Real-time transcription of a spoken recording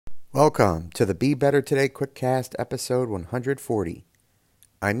Welcome to the Be Better Today Quickcast, episode 140.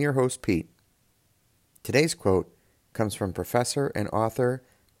 I'm your host, Pete. Today's quote comes from professor and author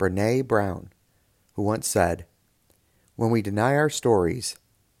Brené Brown, who once said, "When we deny our stories,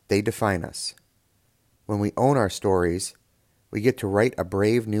 they define us. When we own our stories, we get to write a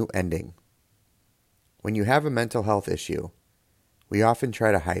brave new ending." When you have a mental health issue, we often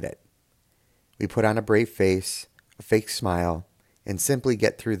try to hide it. We put on a brave face, a fake smile, and simply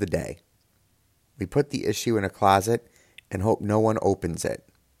get through the day. We put the issue in a closet and hope no one opens it.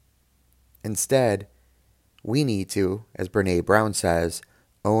 Instead, we need to, as Brené Brown says,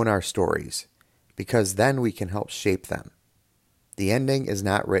 own our stories, because then we can help shape them. The ending is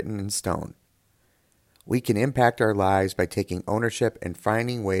not written in stone. We can impact our lives by taking ownership and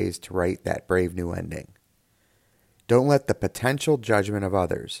finding ways to write that brave new ending. Don't let the potential judgment of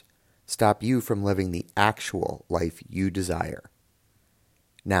others stop you from living the actual life you desire.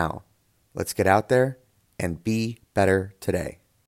 Now, let's get out there and be better today.